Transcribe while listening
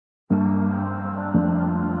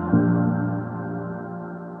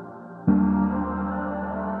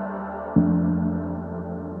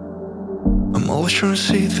always trying to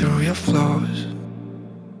see through your flaws,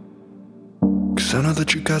 'cause I know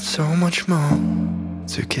that you got so much more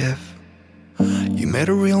to give. You made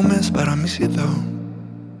a real mess, but I miss you though,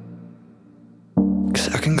 'cause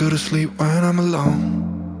I can go to sleep when I'm alone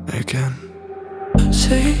again.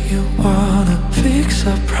 Say you wanna fix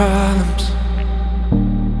our problems.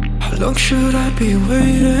 How long should I be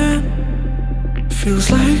waiting? Feels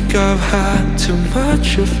like I've had too much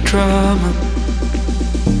of drama,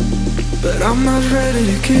 but I'm not ready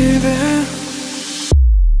to give in.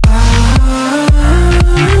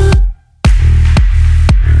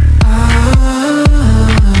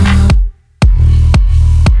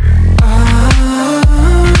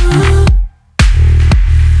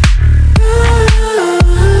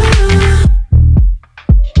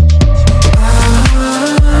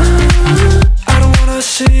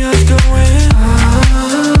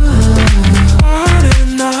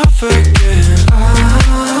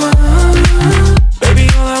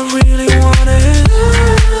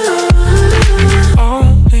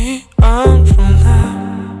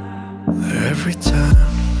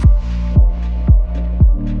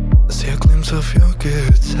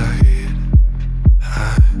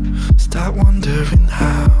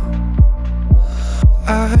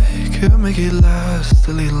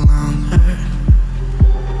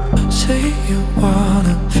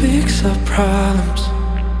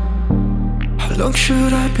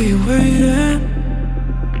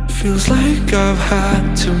 I've had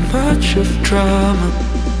too much of drama,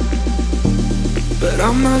 but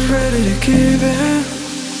I'm not ready to give in.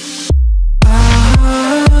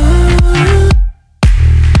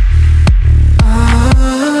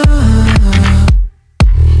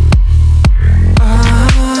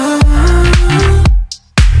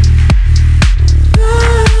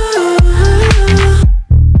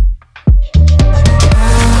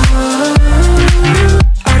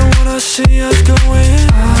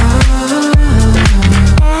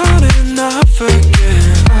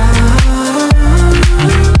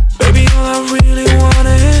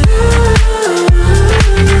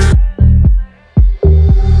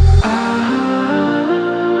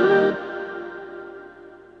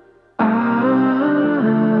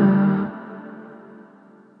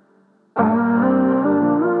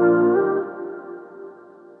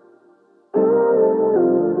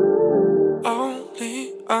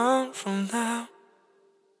 Only on from now.